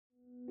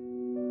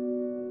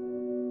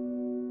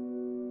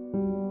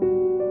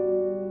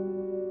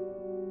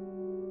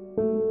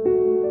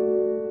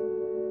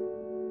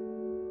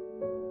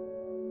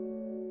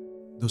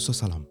دوستا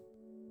سلام،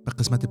 به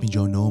قسمت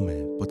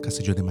 59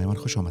 پادکست جدید میوند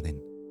خوش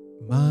آمدین.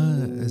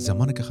 من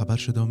زمانی که خبر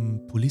شدم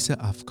پلیس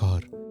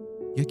افکار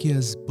یکی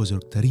از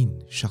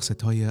بزرگترین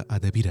شخصیت‌های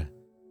ادبی را،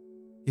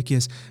 یکی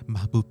از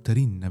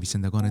محبوبترین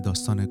نویسندگان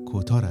داستان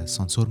کوتاه را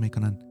سانسور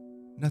میکنن،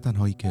 نه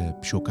تنهایی که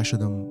شوکه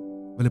شدم،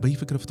 ولی به این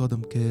فکر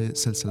افتادم که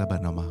سلسله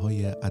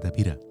برنامه‌های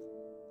ادبی را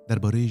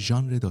درباره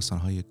ژانر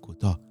داستان‌های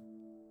کوتاه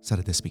سر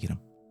دست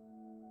بگیرم.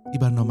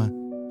 این برنامه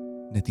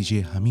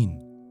نتیجه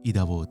همین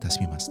ایده و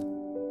تصمیم است.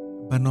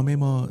 برنامه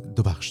ما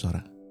دو بخش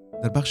داره.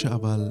 در بخش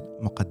اول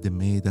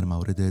مقدمه در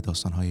مورد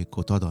داستان‌های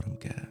کوتاه دارم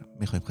که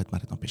میخوایم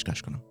خدمتتون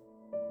پیشکش کنم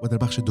و در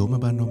بخش دوم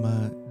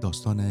برنامه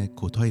داستان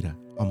کوتاهی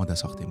را آماده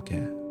ساختیم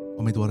که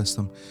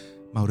امیدوارستم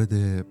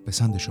مورد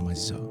پسند شما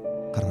عزیزا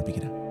قرار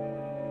بگیره.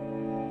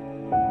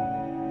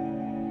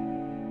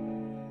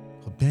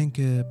 خب بیاین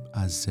که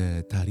از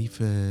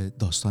تعریف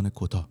داستان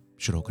کوتاه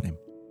شروع کنیم.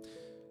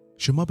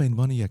 شما به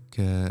عنوان یک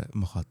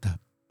مخاطب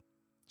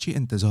چی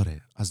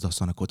انتظار از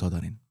داستان کوتاه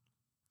دارین؟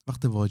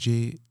 وقت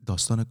واژه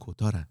داستان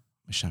کوتاه را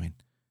میشنوین،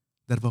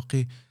 در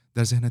واقع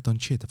در ذهنتان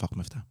چی اتفاق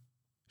میفته؟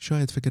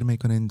 شاید فکر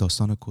میکنین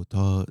داستان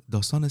کوتاه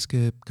داستان است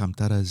که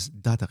کمتر از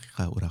 10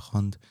 دقیقه او را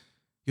خواند،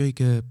 یا ای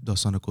که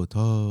داستان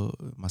کوتاه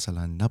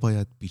مثلا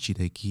نباید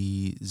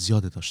پیچیدگی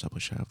زیاد داشته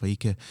باشه و ای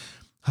که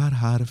هر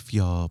حرف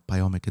یا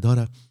پیامی که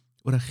داره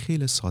او را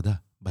خیلی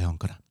ساده بیان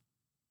کنه.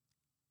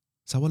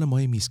 سوال ما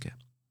این است که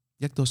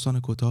یک داستان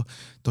کوتاه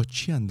تا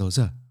چی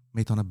اندازه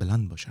میتونه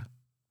بلند باشه؟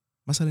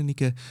 مثلا اینی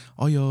که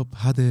آیا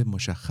حد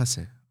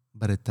مشخصه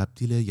برای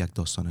تبدیل یک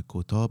داستان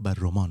کوتاه به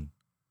رمان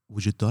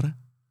وجود داره؟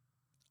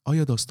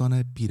 آیا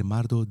داستان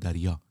پیرمرد و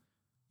دریا،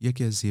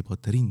 یکی از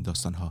زیباترین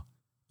داستانها،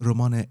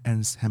 رمان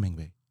ارنست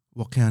همینگوی،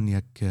 واقعا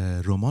یک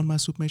رمان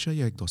محسوب میشه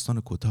یا یک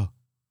داستان کوتاه؟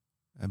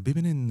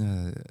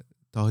 ببینین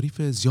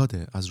تعریف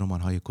زیاده از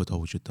رمان‌های کوتاه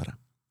وجود داره.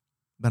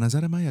 به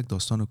نظر من یک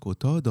داستان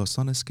کوتاه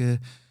داستان است که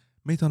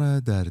میتونه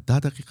در 10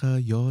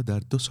 دقیقه یا در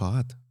 2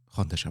 ساعت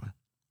خوانده شود.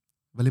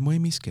 ولی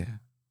مهم است که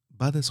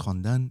بعد از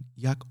خواندن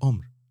یک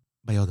عمر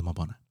به یاد ما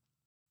بانه.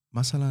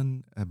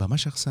 مثلا به من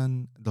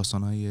شخصا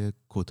داستان‌های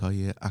کوتاه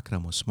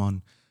اکرم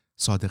عثمان،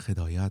 صادق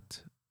هدایت،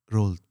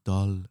 رولد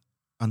دال،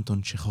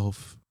 آنتون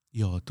چخوف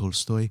یا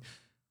تولستوی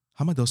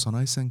همه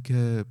داستان‌هایی هستند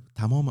که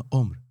تمام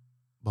عمر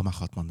با من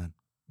خاطر ماندن.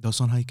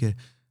 داستان‌هایی که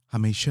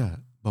همیشه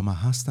با من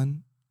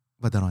هستن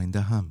و در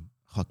آینده هم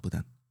خاطر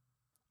بودن.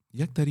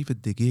 یک تعریف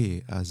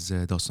دیگه از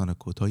داستان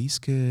کوتاهی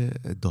است که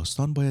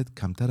داستان باید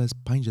کمتر از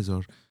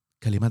 5000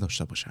 کلمه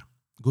داشته باشه.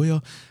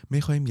 گویا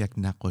میخوایم یک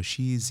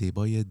نقاشی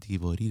زیبای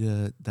دیواری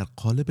را در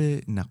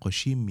قالب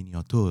نقاشی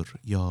مینیاتور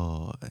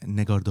یا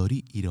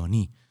نگارداری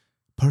ایرانی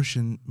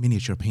Persian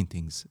miniature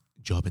paintings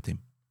جا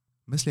بدیم.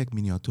 مثل یک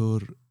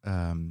مینیاتور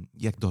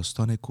یک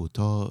داستان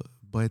کوتاه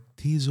باید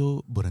تیز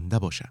و برنده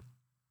باشه.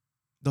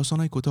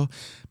 داستان‌های کوتاه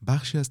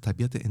بخشی از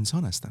طبیعت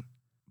انسان هستند.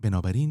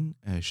 بنابراین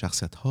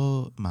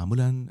شخصیت‌ها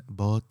معمولاً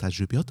با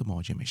تجربیات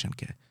مواجه میشن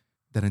که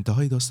در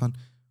انتهای داستان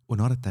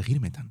اونا را تغییر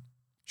میدن.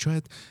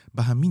 شاید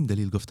به همین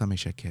دلیل گفته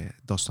میشه که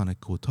داستان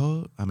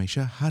کوتاه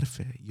همیشه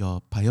حرف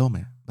یا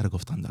پیام برای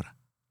گفتن داره.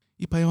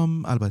 این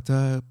پیام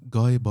البته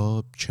گاهی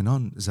با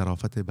چنان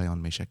ظرافت بیان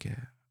میشه که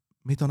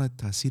میتونه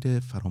تاثیر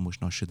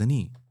فراموش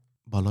نشدنی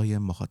بالای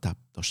مخاطب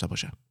داشته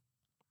باشه.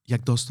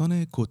 یک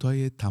داستان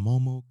کوتاه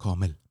تمام و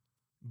کامل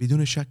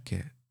بدون شک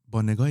که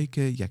با نگاهی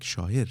که یک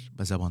شاعر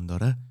به زبان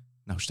داره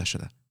نوشته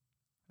شده.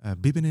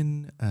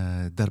 ببینین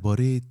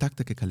درباره تک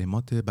تک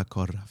کلمات به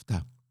کار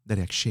رفته در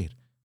یک شعر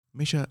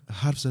میشه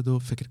حرف زد و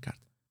فکر کرد.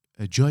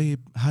 جای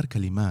هر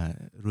کلمه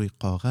روی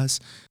کاغذ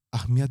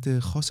اهمیت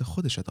خاص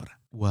خودش داره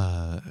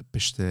و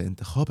پشت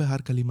انتخاب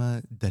هر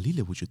کلمه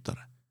دلیل وجود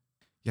داره.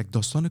 یک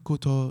داستان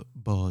کوتاه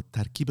با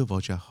ترکیب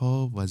واژه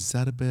ها و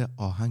ضرب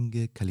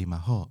آهنگ کلمه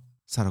ها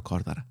سر و کار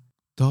داره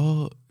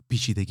تا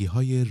پیچیدگی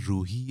های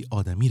روحی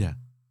آدمی را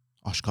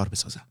آشکار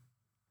بسازه.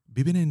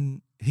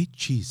 ببینین هیچ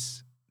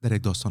چیز در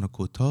یک داستان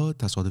کوتاه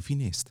تصادفی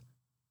نیست.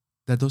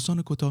 در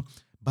داستان کوتاه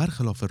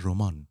برخلاف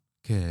رمان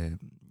که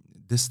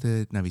دست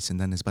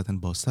نویسنده نسبتاً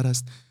بازتر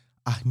است،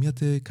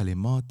 اهمیت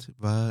کلمات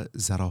و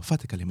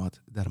ظرافت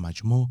کلمات در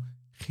مجموع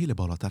خیلی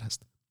بالاتر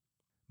است.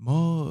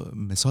 ما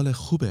مثال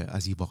خوب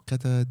از این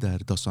واقعیت در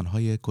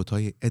داستان‌های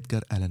کوتاه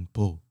ادگر آلن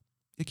پو،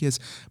 یکی از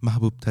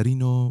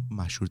محبوبترین و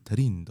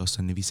مشهورترین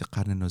داستان نویس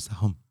قرن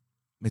 19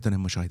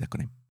 میتونیم مشاهده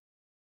کنیم.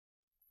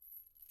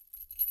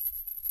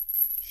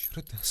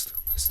 چرا دستم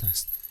بسته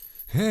است؟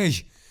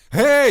 هی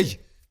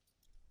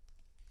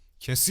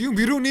کسی اون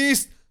بیرون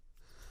نیست؟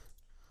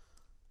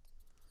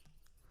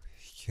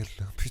 یه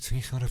لامپی تو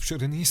این خراب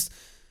شده نیست؟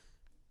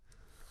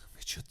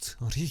 همه جا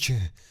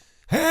تاریکه.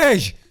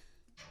 هی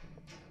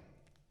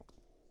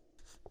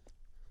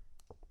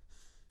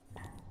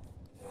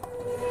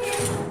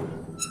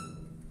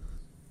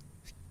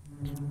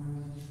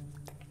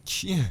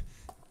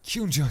کی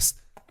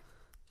اونجاست؟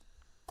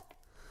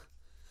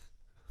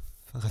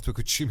 فقط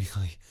بگو چی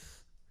میخوای؟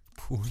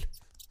 پول؟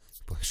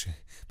 باشه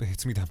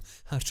بهت میدم،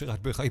 هر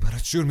چقدر بخوای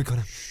برات جور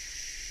میکنم.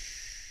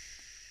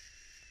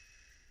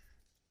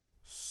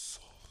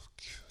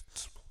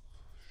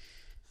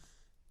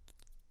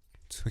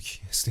 تو کی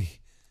هستی؟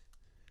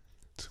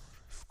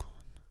 تعریف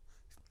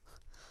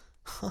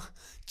کن.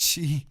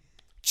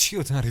 چی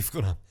رو تعریف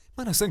کنم؟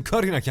 من اصلا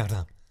کاری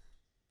نکردم.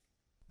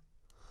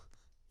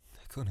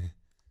 نکنه.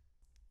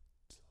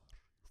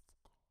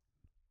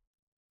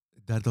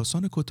 در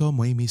داستان کوتاه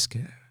مهم است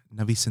که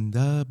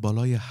نویسنده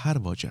بالای هر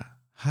واژه،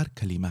 هر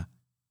کلمه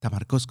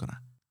تمرکز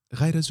کنه.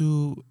 غیر از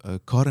او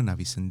کار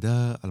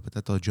نویسنده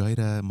البته تا جایی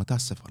را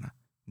متاسفانه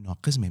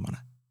ناقص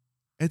میمانه.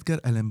 ادگر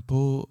آلن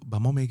پو به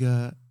ما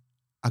میگه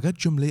اگر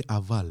جمله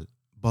اول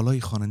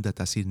بالای خواننده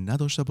تاثیر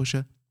نداشته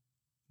باشه،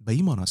 به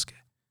این معناست که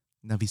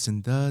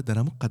نویسنده در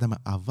همون قدم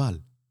اول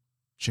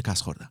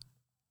شکست خورده.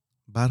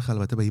 برخی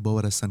البته به این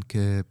باور هستند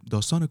که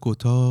داستان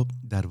کوتاه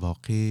در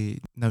واقع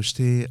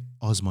نوشته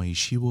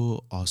آزمایشی و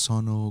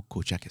آسان و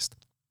کوچک است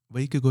و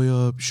ای که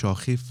گویا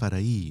شاخه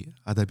فرعی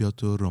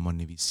ادبیات و رمان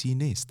نویسی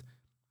نیست.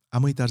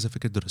 اما این طرز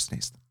فکر درست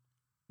نیست.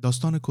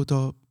 داستان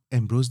کوتاه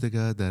امروز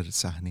دیگه در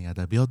صحنه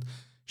ادبیات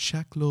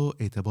شکل و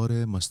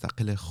اعتبار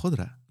مستقل خود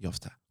را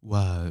یافته و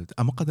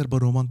اما قدر با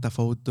رمان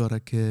تفاوت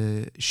داره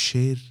که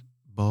شعر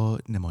با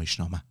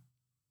نمایشنامه.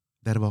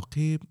 در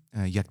واقع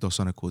یک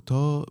داستان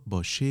کوتاه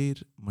با شعر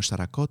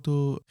مشترکات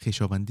و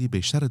خویشاوندی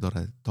بیشتر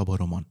داره تا با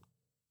رمان.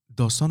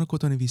 داستان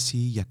کوتاه نویسی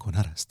یک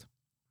هنر است.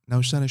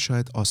 نوشتن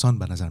شاید آسان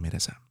به نظر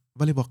میرسه،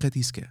 ولی واقعیت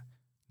است که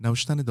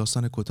نوشتن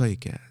داستان کوتاهی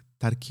که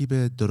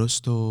ترکیب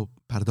درست و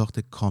پرداخت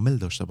کامل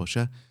داشته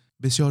باشه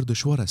بسیار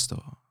دشوار است.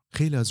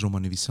 خیلی از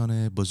رمان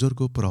نویسان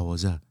بزرگ و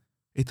پرآوازه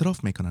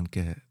اعتراف میکنن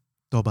که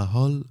تا به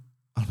حال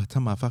البته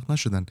موفق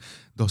نشدن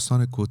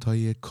داستان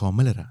کوتاه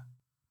کامل را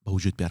به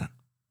وجود بیارن.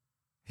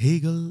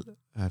 هگل،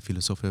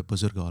 فیلسوف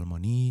بزرگ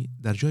آلمانی،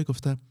 در جای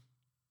گفته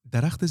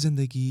درخت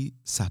زندگی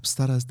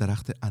سبزتر از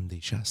درخت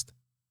اندیشه است.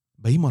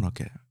 به این معنی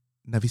که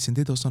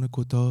نویسنده داستان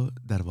کوتاه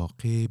در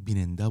واقع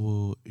بیننده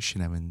و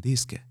شنونده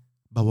است که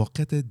به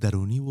واقعیت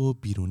درونی و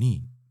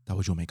بیرونی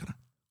توجه میکنه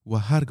و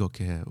هرگاه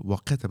که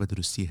واقعیت به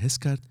درستی حس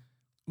کرد،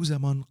 او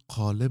زمان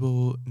قالب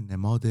و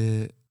نماد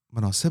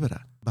مناسب را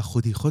به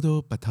خودی خود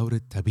و به طور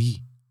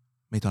طبیعی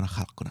میتونه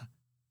خلق کنه.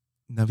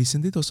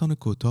 نویسنده داستان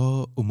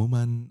کوتاه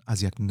عموماً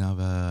از یک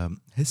نوع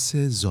حس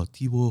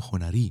ذاتی و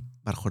هنری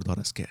برخوردار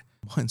است که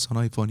ما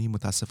انسان‌های فانی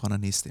متاسفانه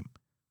نیستیم.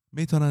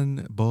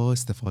 میتونن با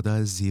استفاده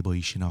از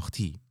زیبایی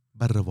شناختی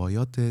بر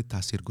روایات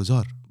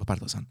تاثیرگذار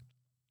بپردازن.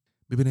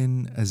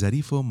 ببینین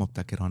ظریف و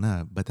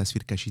مبتکرانه به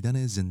تصویر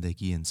کشیدن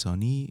زندگی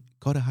انسانی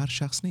کار هر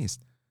شخص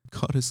نیست.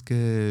 کار است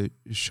که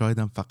شاید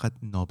هم فقط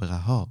نابغه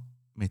ها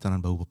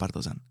میتونن به او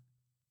بپردازن.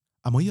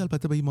 اما این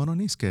البته به این معنی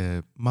نیست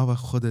که ما و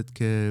خودت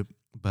که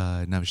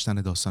به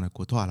نوشتن داستان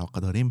کوتاه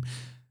علاقه داریم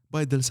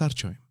باید دل سرد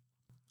شویم.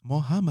 ما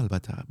هم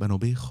البته به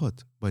نوبه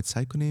خود باید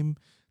سعی کنیم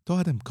تا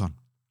حد امکان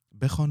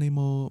بخوانیم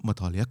و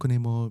مطالعه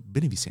کنیم و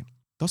بنویسیم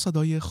تا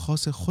صدای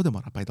خاص خود ما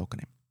را پیدا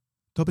کنیم،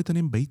 تا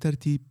بتونیم به این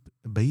ترتیب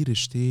به این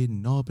رشته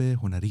ناب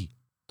هنری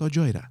تا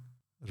جای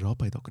را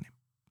پیدا کنیم.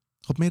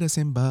 خب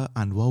میرسیم به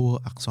انواع و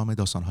اقسام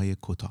داستان‌های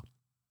کوتاه،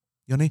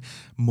 یعنی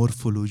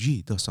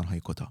مورفولوژی داستان‌های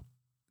کوتاه.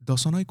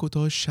 داستان‌های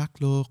کوتاه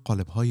شکل و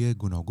قالب‌های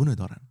گوناگون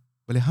دارن،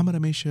 ولی همه را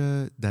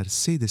میشه در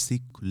 3 دسته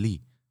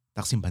کلی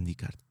تقسیم بندی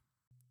کرد: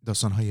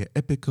 داستان‌های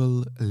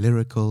اپیکال،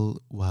 لیریکال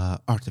و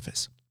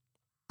آرتفیس.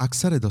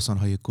 اکثر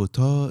داستان‌های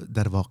کوتاه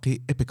در واقع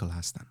اپیکال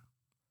هستند.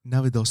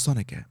 نوع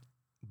داستانی که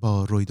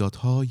با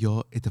رویدادها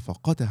یا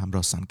اتفاقات همراه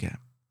هستند که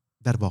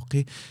در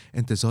واقع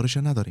انتظارش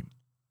نداریم.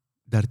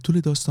 در طول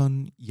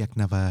داستان یک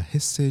نوع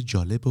حس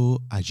جالب و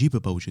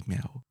عجیب به وجود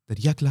میاد. در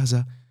یک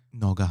لحظه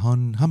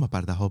ناگهان همه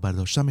پرده ها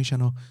برداشته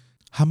میشن و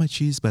همه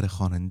چیز برای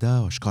خواننده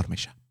آشکار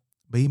میشه.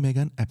 به این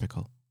میگن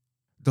اپیکال.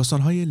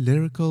 داستان‌های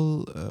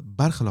لیریکال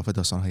برخلاف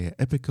داستان‌های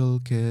اپیکال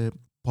که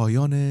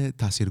پایان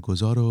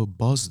تاثیرگذار و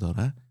باز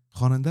داره،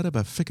 خواننده را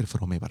به فکر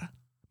فرو میبره.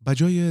 به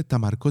جای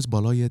تمرکز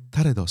بالای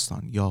تر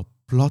داستان یا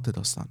پلات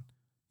داستان،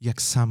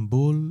 یک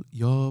سمبل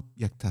یا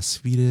یک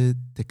تصویر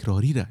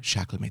تکراری را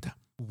شکل میده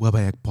و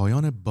به یک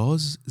پایان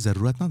باز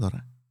ضرورت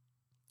نداره.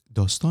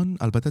 داستان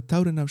البته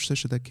طور نوشته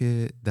شده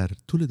که در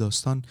طول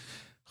داستان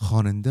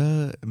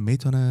خواننده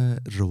میتونه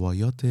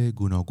روایات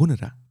گوناگون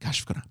را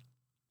کشف کنه.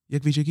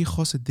 یک ویژگی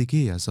خاص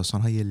دیگه از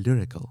داستان‌های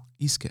لیریکال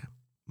است که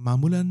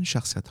معمولاً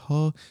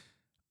شخصیت‌ها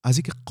از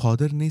اینکه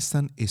قادر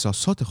نیستن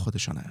احساسات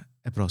خودشان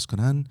ابراز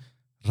کنن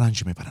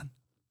رنج میبرن.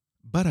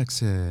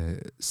 برعکس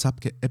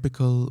سبک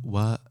اپیکال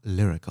و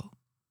لیریکال،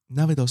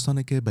 نوع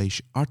داستانی که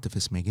بهش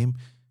آرتفیس میگیم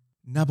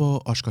نه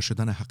با آشکار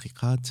شدن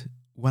حقیقت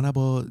و نه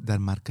با در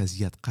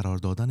مرکزیت قرار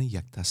دادن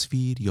یک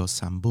تصویر یا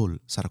سمبل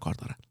سر و کار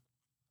داره.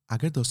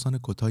 اگر داستان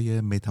کوتاه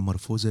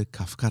متامورفوز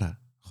کافکا را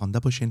خوانده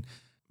باشین،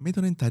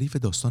 میدونین تعریف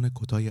داستان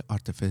کوتاه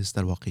آرتفیس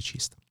در واقع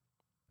چیست.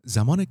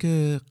 زمانی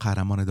که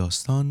قهرمان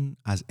داستان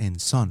از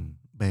انسان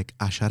به یک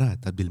حشره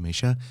تبدیل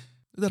میشه،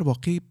 در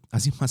واقع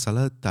از این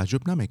مسئله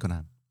تعجب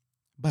نمیکنه.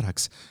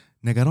 برعکس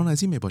نگران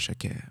از این میباشه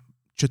که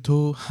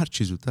چطور هر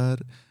چیز زودتر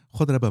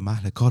خود را به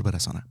محل کار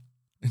برسانه.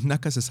 نه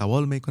کسی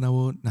سوال میکنه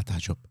و نه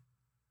تعجب.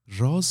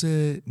 راز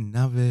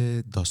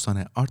نو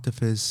داستان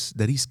آرتفیس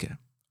در ایست که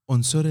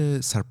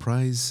عنصر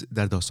سرپرایز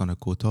در داستان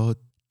کوتاه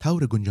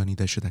طور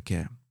گنجانیده شده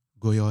که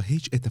گویا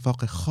هیچ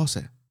اتفاق خاص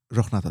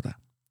رخ نداده.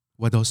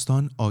 و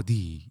داستان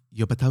عادی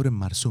یا به طور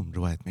مرسوم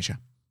روایت میشه.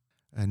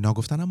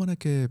 ناگفتن امانه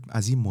که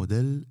از این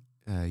مدل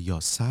یا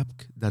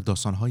سبک در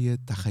داستانهای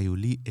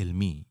تخیلی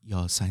علمی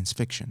یا ساینس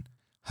فیکشن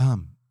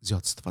هم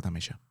زیاد استفاده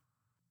میشه.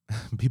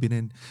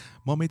 ببینین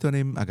ما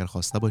میتونیم اگر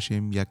خواسته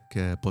باشیم یک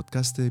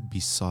پادکست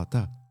 20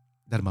 ساعته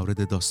در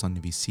مورد داستان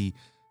نویسی،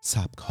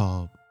 سبک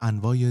ها،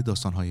 انواع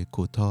داستان های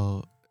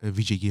کوتاه،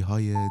 ویژگی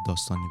های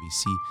داستان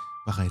نویسی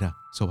و غیره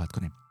صحبت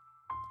کنیم.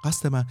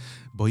 قصد ما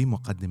با این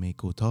مقدمه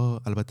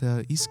کوتاه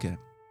البته ایست که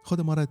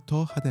خود ما را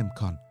تا حد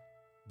امکان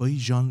با این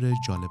ژانر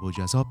جالب و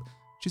جذاب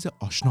چیز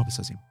آشنا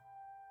بسازیم.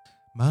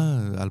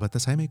 من البته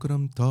سعی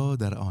میکنم تا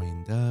در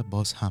آینده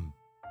باز هم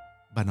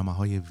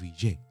برنامه‌های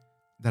ویژه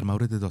در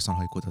مورد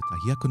داستان‌های کوتاه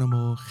تهیه کنم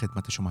و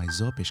خدمت شما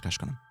عزیزا پیشکش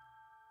کنم.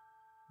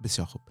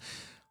 بسیار خوب.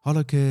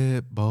 حالا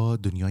که با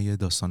دنیای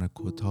داستان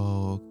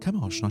کوتاه کم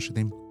آشنا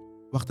شدیم،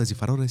 وقت از این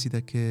فرا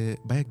رسیده که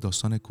به یک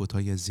داستان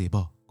کوتاه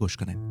زیبا گوش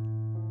کنیم.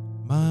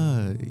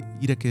 من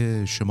ایره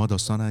که شما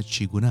داستان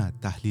چگونه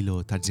تحلیل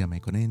و تجزیه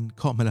میکنین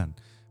کاملا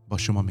با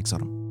شما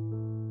میگذارم.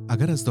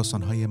 اگر از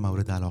داستان‌های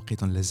مورد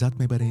علاقتون لذت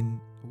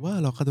میبرین و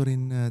علاقه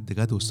دارین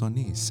دیگه دوستان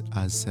نیست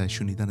از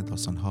شنیدن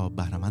داستان‌ها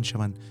بهره مند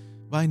شون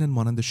و عیناً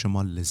مانند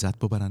شما لذت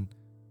ببرن،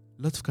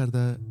 لطف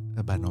کرده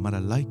برنامه را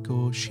لایک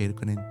و شیر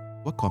کنین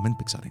و کامنت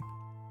بگذارین.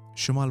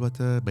 شما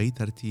البته به این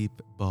ترتیب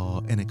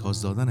با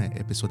انعکاس دادن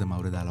اپیزود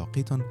مورد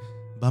علاقتون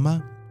به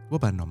من و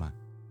برنامه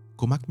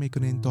کمک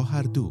میکنین تا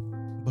هر دو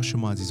با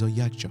شما عزیزا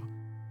یک جا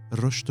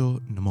رشد و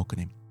نمو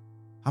کنیم،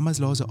 هم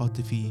از لحاظ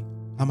عاطفی،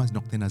 هم از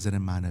نقطه نظر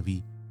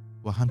معنوی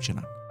و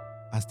همچنان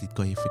از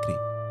دیدگاه فکری.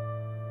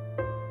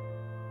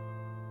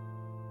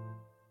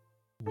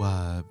 و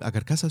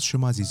اگر کس از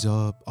شما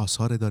عزیزا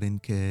آثار دارین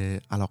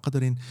که علاقه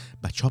دارین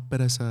به چاپ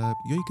برسه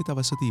یا ای که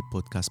توسط این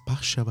پادکست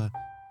پخش شوه،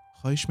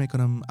 خواهش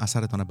میکنم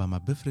اثرتان به ما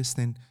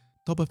بفرستین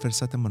تا به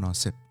فرصت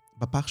مناسب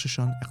به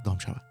پخششان اقدام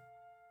شود.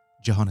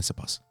 جهان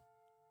سپاس.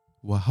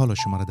 و حالا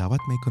شما را دعوت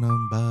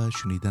میکنم به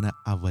شنیدن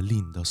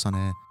اولین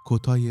داستان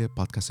کوتاه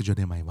پادکست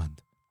جاده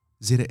میوند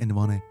زیر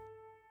عنوان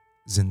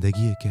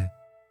زندگی که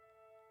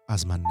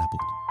از من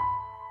نبود.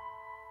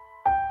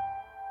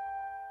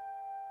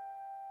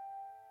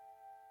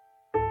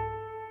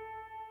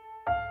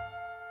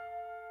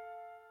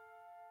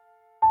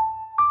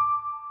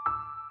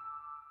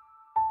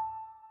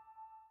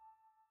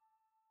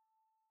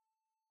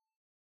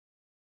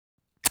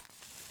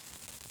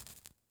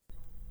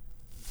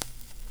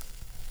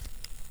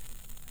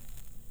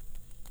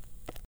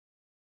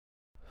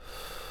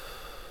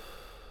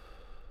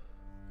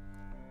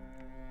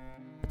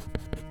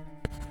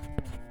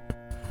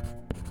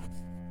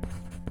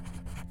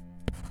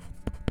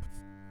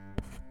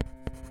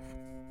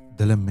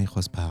 دلم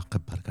میخواست به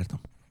عقب برگردم.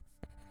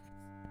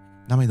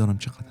 نمیدانم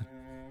چقدر،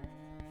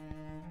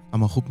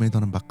 اما خوب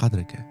میدانم به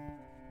قدری که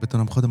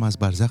بتونم خودم از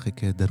برزخی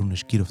که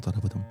درونش گیر افتاده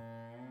بودم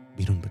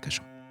بیرون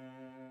بکشم.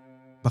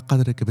 به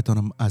قدری که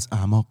بتونم از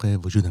اعماق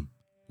وجودم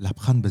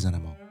لبخند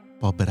بزنم و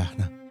با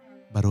برهنه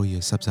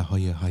برای سبزه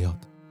های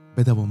حیات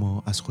بدوم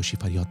و از خوشی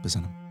فریاد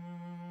بزنم.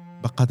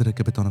 به قدری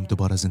که بتونم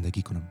دوباره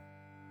زندگی کنم،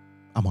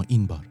 اما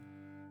این بار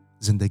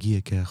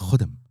زندگیه که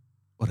خودم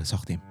آره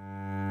ساختیم.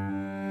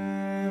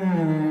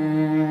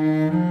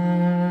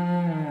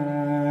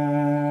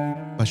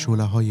 به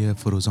شعله های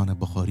فروزان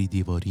بخاری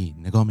دیواری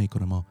نگاه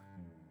میکنم و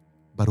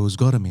به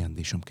روزگار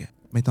میاندیشم که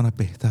میتونه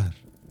بهتر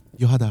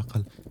یا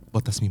حداقل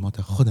با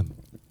تصمیمات خودم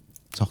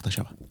ساخته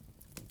شود.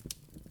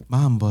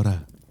 من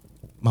همواره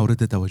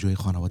مورد توجه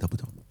خانواده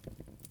بودم.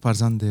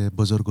 فرزند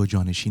بزرگ و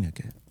جانشینه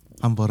که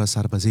همواره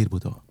سربزیر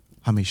بود و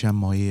همیشه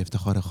مایه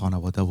افتخار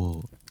خانواده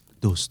و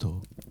دوست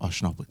و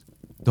آشنا بود.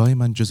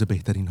 دائما جز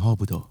بهترین ها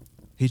بود و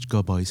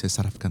هیچگاه باعث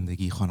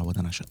سرفکندگی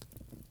خانواده نشد.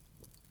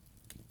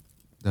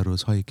 در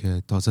روزهایی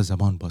که تازه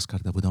زبان باز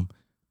کرده بودم،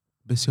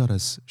 بسیار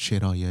از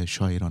شعرهای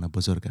شاعران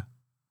بزرگ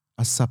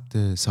از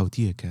ثبت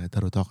صوتی که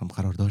در اتاقم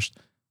قرار داشت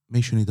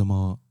میشنیدم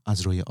و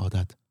از روی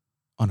عادت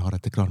آنها را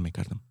تکرار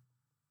میکردم.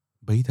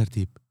 به این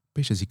ترتیب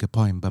پیش از اینکه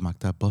پایم به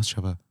مکتب باز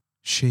شود،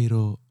 شعر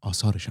و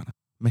آثارشان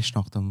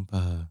میشناختم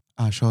و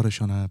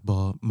اشعارشان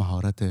با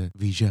مهارت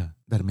ویژه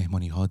در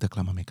مهمانی ها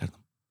دکلمه میکردم.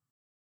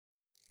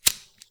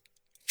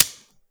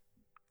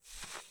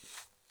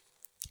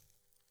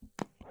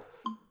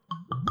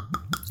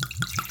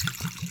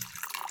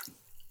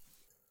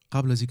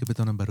 قبل از اینکه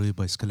بتونم برای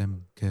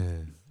بایسکلم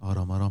که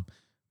آرام آرام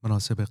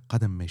مناسب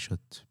قدم میشد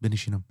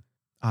بنشینم،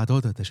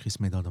 اعداد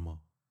تشخیص میدادم و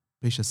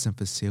پیش از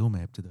صنف سوم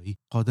ابتدایی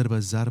قادر به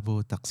ضرب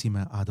و تقسیم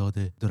اعداد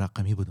دو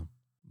رقمی بودم.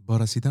 با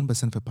رسیدن به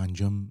صنف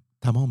پنجم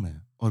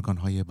تمام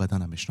ارگانهای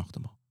بدنم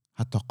میشناختم و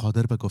حتی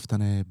قادر به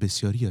گفتن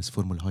بسیاری از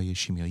فرمولهای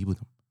شیمیایی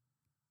بودم.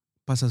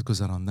 پس از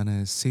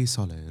گذراندن 3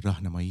 سال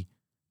راهنمایی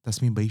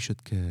تصمیم به این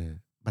شد که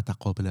به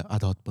تقابل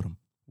اعداد برم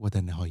و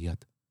در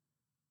نهایت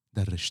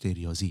در رشته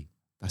ریاضی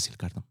تحصیل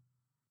کردم.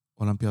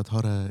 المپیادها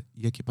را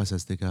یکی پس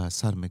از دیگه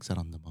سر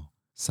میگذراندم و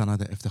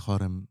سند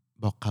افتخارم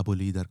با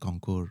قبولی در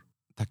کنکور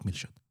تکمیل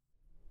شد.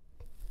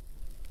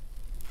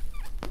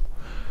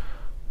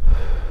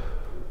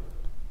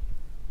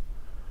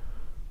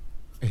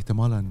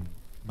 احتمالاً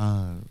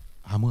من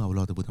همون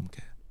اولاد بودم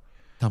که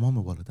تمام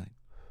والدین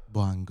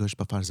با انگشت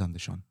به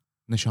فرزندشان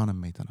نشانم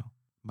میتنه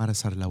مرا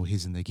سر لوحه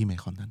زندگی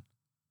میخواندن.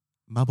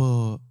 من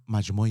با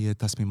مجموعه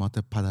تصمیمات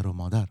پدر و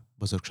مادر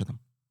بزرگ شدم.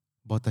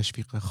 با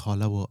تشویق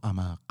خاله و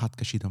عمه قد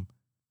کشیدم.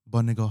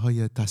 با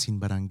نگاه‌های تحسین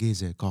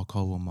برانگیز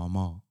کاکا و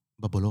ماما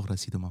به بلوغ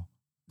رسیدم و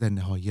در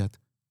نهایت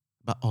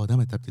به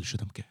آدم تبدیل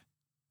شدم که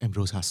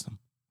امروز هستم.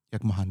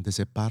 یک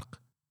مهندس برق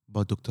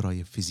با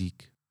دکترای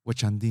فیزیک و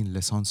چندین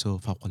لیسانس و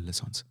فوق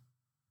لیسانس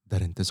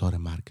در انتظار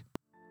مرگ.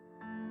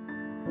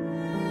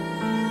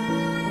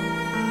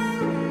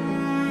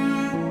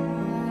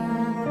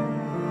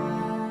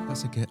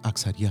 کسی که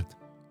اکثریت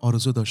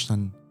آرزو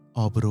داشتن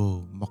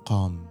آبرو،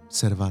 مقام،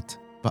 ثروت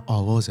و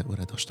آواز او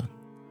را داشتن،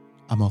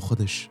 اما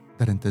خودش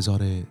در انتظار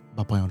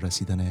به پایان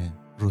رسیدن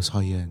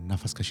روزهای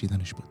نفس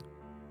کشیدنش بود.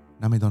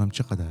 نمیدانم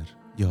چقدر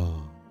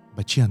یا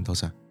به چی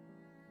اندازه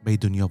به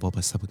دنیا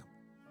وابسته بودم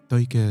تا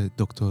ای که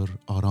دکتر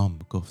آرام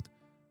گفت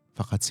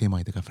فقط 3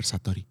 ماه دیگه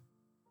فرصت داری.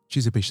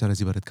 چیز بیشتر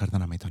از این برات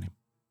کردن نمیتونیم،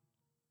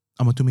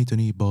 اما تو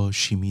میتونی با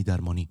شیمی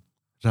درمانی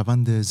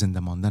روند زنده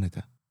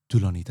ماندنت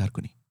طولانی تر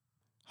کنی.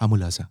 همون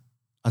لحظه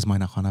از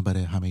معاینه خانه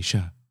برای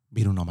همیشه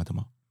بیرون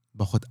آمدم.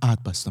 با خود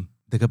عهد بستم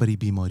دیگه برای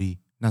بیماری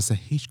نزد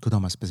هیچ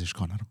کدام از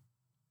پزشکان نرم.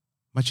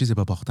 من چیزی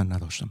به باختن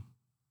نداشتم.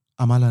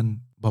 عملاً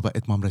با به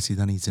اتمام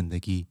رسیدن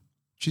زندگی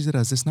چیزی را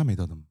از دست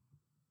نمیدادم،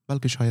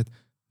 بلکه شاید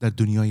در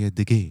دنیای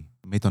دیگه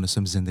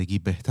میتونستم زندگی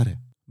بهتره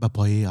به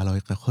پایه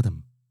علایق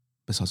خودم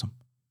بسازم.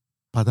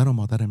 پدر و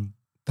مادرم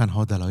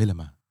تنها دلایل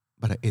من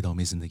برای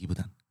ادامه زندگی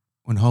بودن.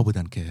 اونها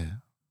بودن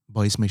که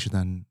باعث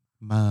میشدن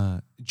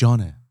من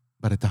جان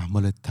برای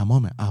تحمل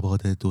تمام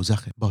ابعاد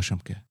دوزخ باشم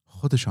که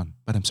خودشان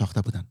برام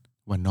ساخته بودن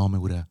و نام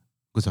او را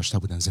گذاشته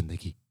بودن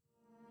زندگی.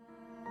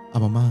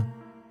 اما من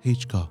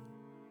هیچگاه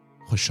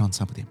خوش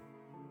شانس نبودیم.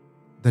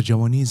 در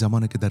جوانی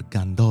زمانی که در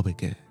گندابه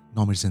که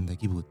نامش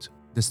زندگی بود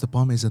دست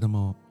پا میزدم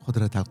و خود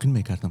را تلقین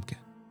میکردم که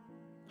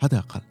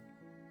حداقل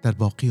در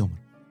باقی عمر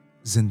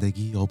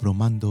زندگی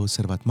آبرومند و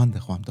ثروتمند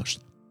خواهم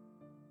داشت.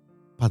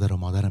 پدر و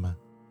مادر من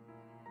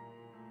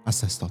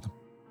از دست دادم.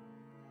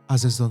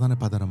 از دست دادن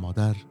پدر و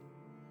مادر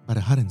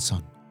برای هر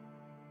انسان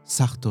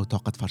سخت و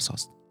طاقت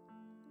فرساست،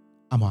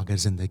 اما اگر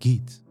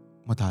زندگیت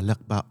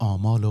متعلق به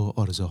آمال و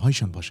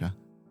آرزوهایشان باشه،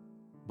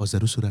 با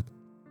ضرور صورت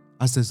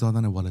از دست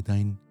دادن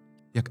والدین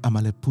یک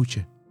عمل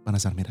پوچه به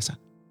نظر میرسد.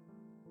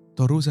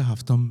 تا روز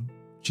 7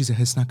 چیزی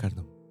حس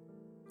نکردم،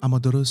 اما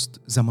درست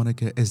زمانی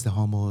که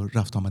ازدحام و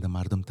رفت آمد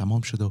مردم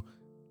تمام شد و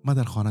من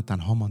در خانه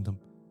تنها ماندم،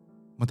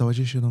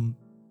 متوجه شدم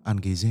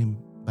انگیزه‌ام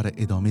برای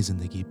ادامه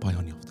زندگی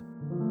پایان یافت.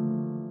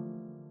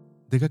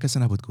 دیگه کسی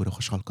نبود که او را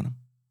خوشحال کنم.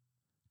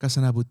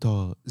 کسی نبود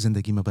تا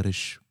زندگی ما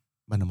برش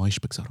به نمایش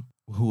بگذارم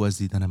و او از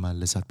دیدن من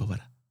لذت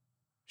ببره.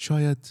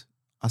 شاید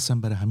اصلا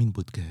برای همین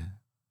بود که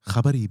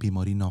خبری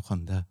بیماری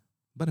ناخوانده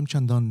برام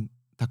چندان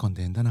تکان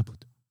دهنده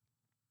نبود.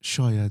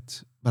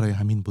 شاید برای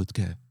همین بود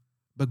که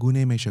به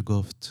گونه میشه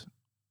گفت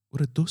او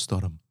را دوست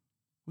دارم.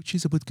 او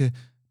چیزی بود که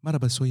مرا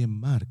به سوی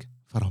مرگ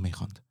فرا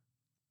میخواند.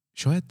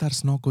 شاید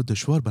ترسناک و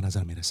دشوار به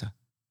نظر میرسه،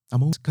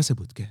 اما او کسی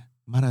بود که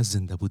مرا از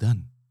زنده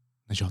بودن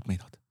نجات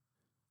میداد.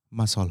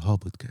 من سالها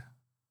بود که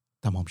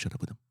تمام شده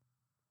بودم.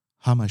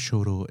 همه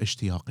شور و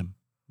اشتیاقم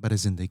برای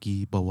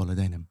زندگی با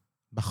والدینم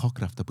به خاک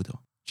رفته بود و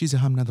چیزی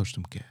هم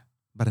نداشتم که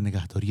برای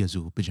نگهداری از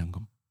او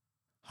بجنگم.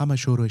 همه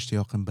شور و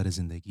اشتیاقم برای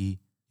زندگی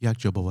یک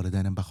جا با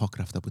والدینم به خاک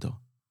رفته بود و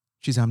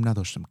چیزی هم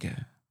نداشتم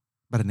که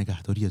برای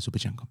نگهداری از او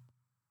بجنگم.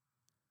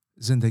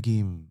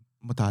 زندگیم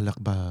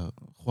متعلق به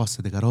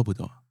خواست دیگرها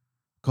بود و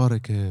کاری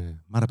که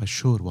مرا به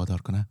شور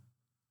وادار کنه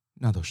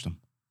نداشتم.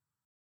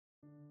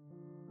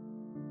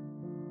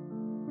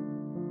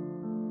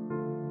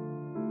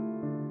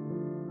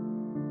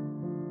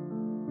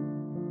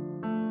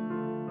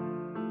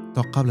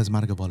 تا قبل از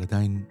مرگ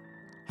والدین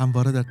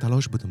همواره در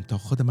تلاش بودم تا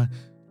خودم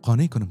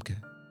قانع کنم که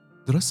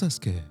درست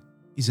است که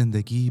این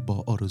زندگی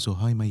با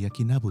آرزوهای من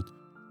یکی نبود،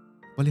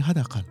 ولی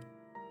حداقل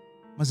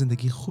من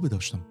زندگی خوبی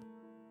داشتم.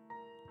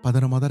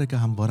 پدر و مادر که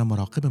همواره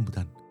مراقبم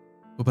بودن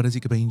و برای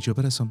اینکه به اینجا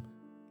برسم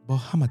با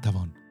همه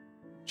توان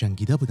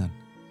جنگیده بودن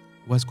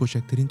و از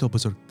کوچکترین تا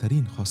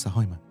بزرگترین خواسته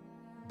های من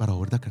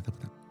برآورده کرده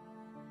بودن.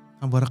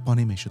 همواره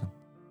قانع می شدم.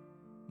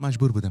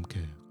 مجبور بودم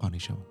که قانع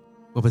شوم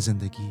و به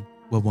زندگی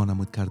و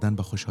وانمود کردن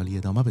به خوشحالی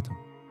ادامه بدم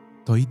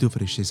تا این 2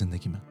 فرشته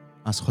زندگی من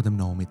از خودم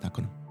ناامید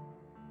نکنم.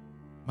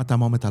 من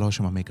تمام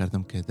تلاشم می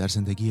کردم که در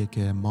زندگی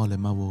که مال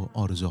من و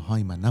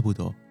آرزوهای من نبود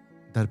و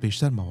در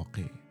بیشتر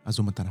مواقع از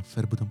اون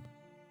متنفر بودم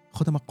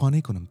خودم قانع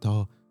کنم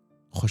تا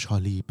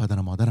خوشحالی پدر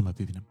و مادرم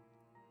ببینم.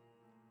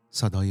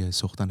 صدای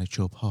سوختن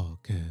چوب ها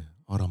که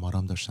آرام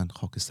آرام داشتن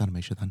خاکستر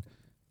می شدن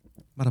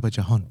مرا به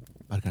جهان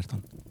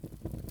برگردان.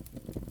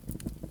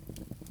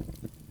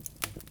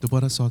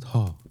 دوباره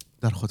ساعتها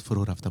در خود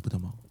فرو رفته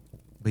بودم و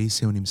به این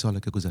 3.5 ساله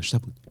که گذشته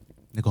بود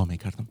نگاه می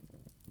کردم.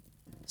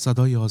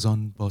 صدای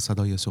آذان با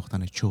صدای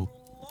سوختن چوب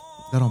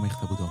در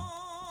آمیخته بود و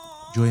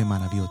جای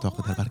معنوی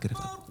اتاق در بر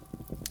گرفته بود.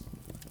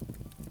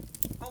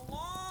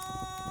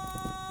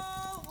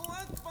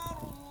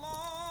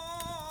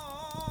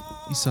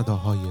 این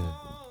صداهای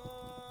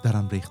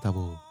درم ریخته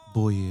و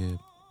بوی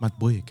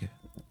مطبوعی که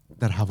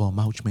در هوا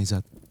موج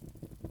میزد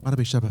مرا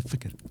بیشتر به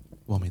فکر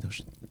وامی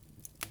داشت.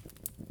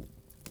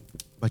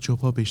 به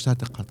چوب‌ها بیشتر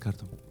دقت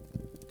کردم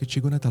که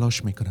چگونه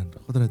تلاش میکنن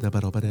خود را در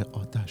برابر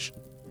آتش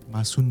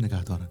معصوم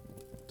نگه دارن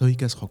تا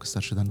یک از خاکستر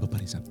شدن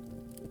بپریزن.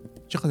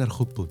 چقدر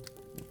خوب بود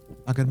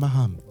اگر ما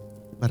هم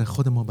برای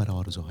خودم و برای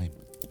آرزوهایم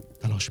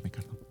تلاش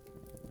میکردم.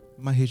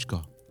 من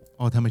هیچگاه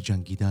آدم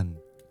جنگیدن،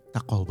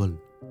 تقابل،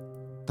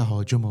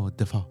 تهاجم و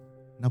دفاع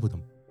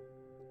نبودم.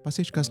 پس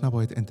هیچ کس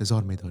نباید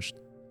انتظار می داشت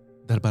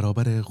در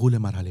برابر غول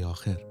مرحله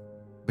آخر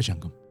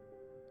بجنگم.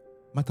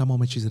 من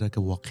تمام چیزی را که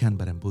واقعاً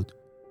برم بود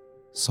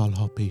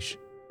سالها پیش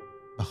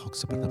به خاک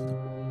سپرده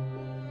بودم.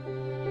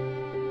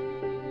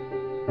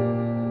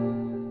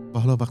 و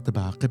حالا وقت به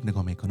عقب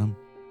نگاه می کنم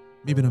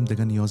می بینم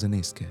دیگه نیاز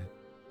نیست که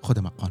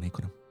خودم قانع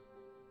کنم.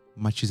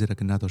 من چیزی را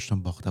که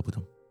نداشتم باخته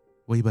بودم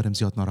و این برم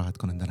زیاد ناراحت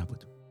کننده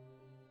نبود.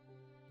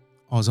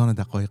 آذان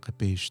دقایق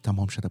پیش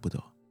تمام شده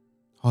بود.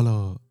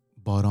 حالا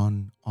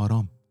باران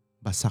آرام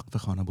به سقف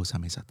خانه بوسه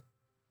میزد.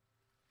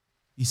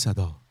 این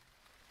صدا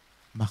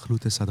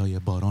مخلوط صدای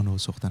باران و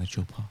سوختن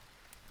چوب‌ها،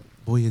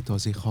 بوی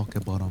تازه خاک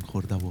باران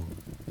خورده و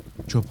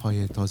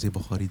چوب‌های تازه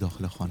بخاری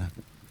داخل خانه،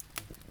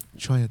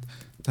 شاید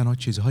تنها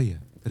چیزهای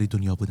در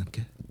دنیا بودن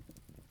که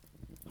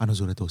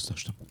هنوز رو دوست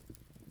داشتم.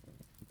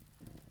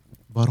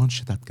 باران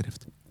شدت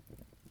گرفت.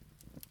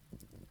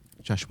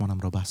 چشمانم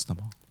را بستم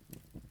و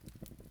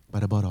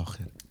برای بار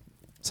آخر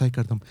سعی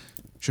کردم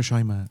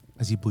چشایم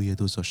از این بوی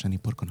دوست داشتنی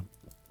پر کنم.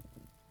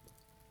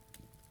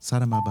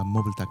 سرم به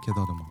مبل تکیه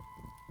دادم و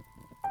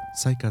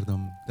سعی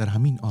کردم در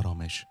همین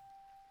آرامش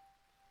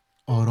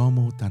آرام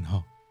و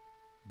تنها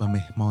به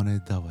مهمان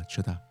دعوت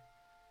شده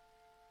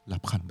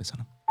لبخند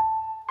بزنم.